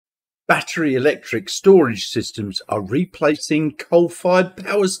Battery electric storage systems are replacing coal-fired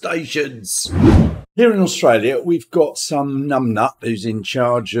power stations. Here in Australia, we've got some numbnut who's in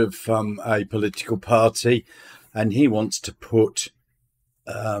charge of a political party, and he wants to put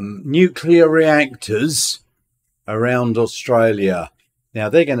nuclear reactors around Australia. Now,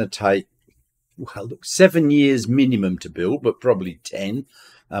 they're going to take, well, look, 7 years minimum to build, but probably 10.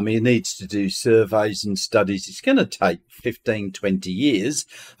 He needs to do surveys and studies. It's going to take 15, 20 years.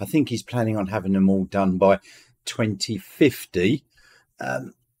 I think he's planning on having them all done by 2050,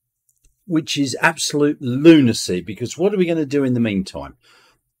 which is absolute lunacy, because what are we going to do in the meantime?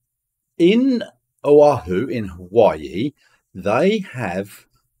 In Oahu, in Hawaii, they have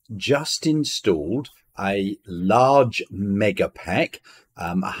just installed a large Megapack,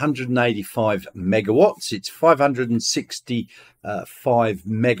 185 megawatts. It's 565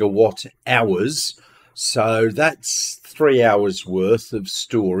 megawatt hours. So that's 3 hours worth of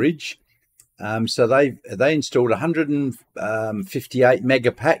storage. So they installed 158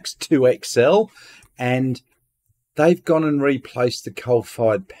 Megapacks 2XL, and they've gone and replaced the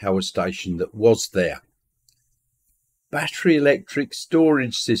coal-fired power station that was there. Battery electric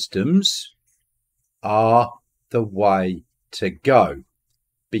storage systems are the way to go,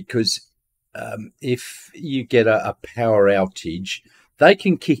 because if you get a power outage, they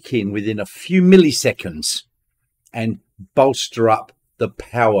can kick in within a few milliseconds and bolster up the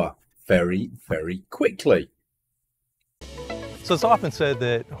power very, very quickly. So it's often said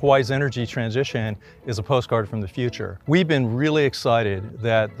that Hawaii's energy transition is a postcard from the future. We've been really excited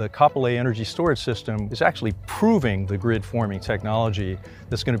that the Kapolei energy storage system is actually proving the grid forming technology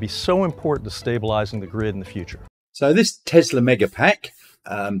that's going to be so important to stabilizing the grid in the future. So this Tesla Megapack,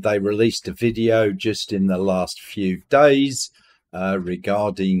 they released a video just in the last few days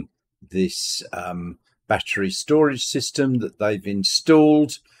regarding this battery storage system that they've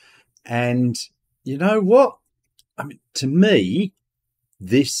installed. And you know what? I mean, to me,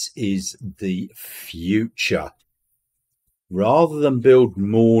 this is the future. Rather than build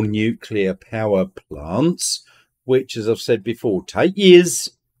more nuclear power plants, which, as I've said before, take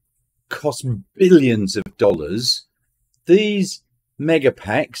years, cost billions of dollars, these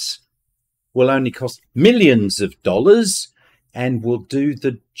Megapacks will only cost millions of dollars and will do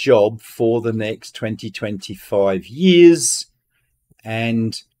the job for the next 20-25 years.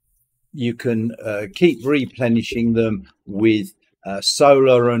 And you can keep replenishing them with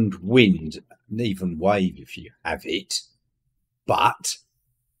solar and wind, and even wave if you have it. But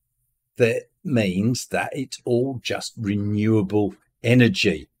that means that it's all just renewable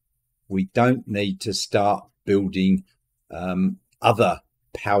energy. We don't need to start building other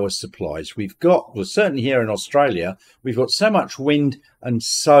power supplies. We've got, well, certainly here in Australia, we've got so much wind and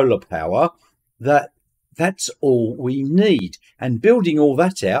solar power that that's all we need. And building all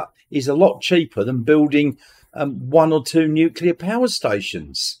that out is a lot cheaper than building 1 or 2 nuclear power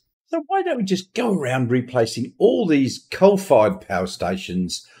stations. So why don't we just go around replacing all these coal-fired power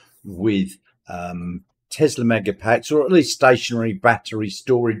stations with Tesla Megapacks, or at least stationary battery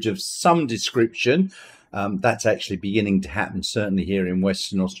storage of some description? That's actually beginning to happen, certainly here in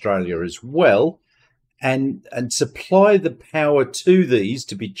Western Australia as well. And supply the power to these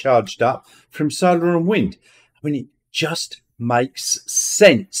to be charged up from solar and wind. I mean, it just makes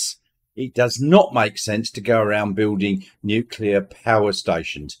sense. It does not make sense to go around building nuclear power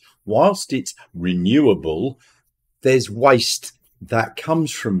stations. Whilst it's renewable, there's waste that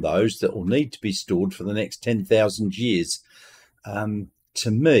comes from those that will need to be stored for the next 10,000 years. To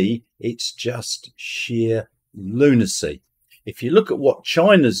me, it's just sheer lunacy. If you look at what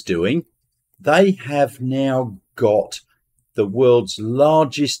China's doing, they have now got the world's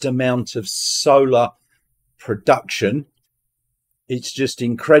largest amount of solar production. It's just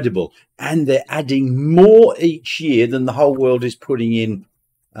incredible. And they're adding more each year than the whole world is putting in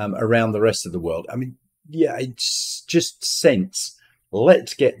around the rest of the world. I mean, yeah, it's just sense.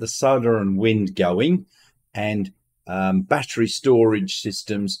 Let's get the solar and wind going and battery storage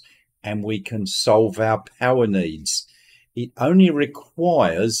systems, and we can solve our power needs. It only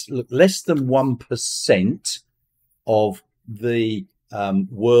requires less than 1% of the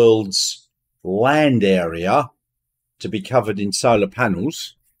world's land area to be covered in solar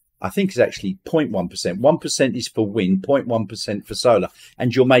panels. I think it's actually 0.1%. 1% is for wind, 0.1% for solar,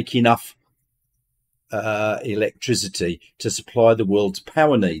 and you'll make enough electricity to supply the world's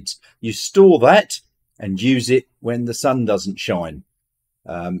power needs. You store that and use it when the sun doesn't shine.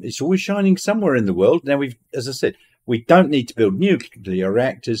 It's always shining somewhere in the world. Now, as I said, we don't need to build nuclear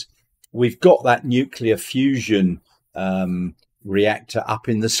reactors. We've got that nuclear fusion reactor up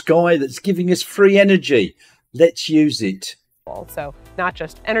in the sky that's giving us free energy. Let's use it. available. So not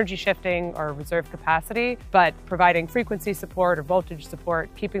just energy shifting or reserve capacity, but providing frequency support or voltage support,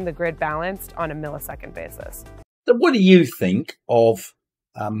 keeping the grid balanced on a millisecond basis. So what do you think of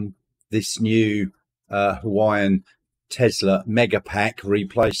this new Hawaiian Tesla Megapack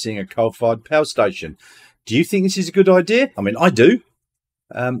replacing a coal-fired power station? Do you think this is a good idea? I mean, I do.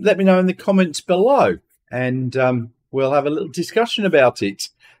 Let me know in the comments below, and we'll have a little discussion about it.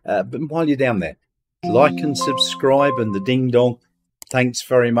 But while you're down there, like and subscribe and the ding dong. Thanks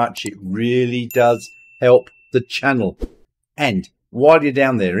very much. It really does help the channel. And while you're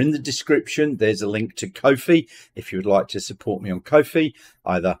down there, in the description, there's a link to Ko-fi. If you would like to support me on Ko-fi,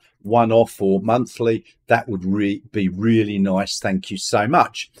 either one-off or monthly, that would be really nice. Thank you so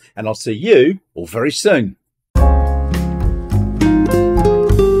much. And I'll see you all very soon.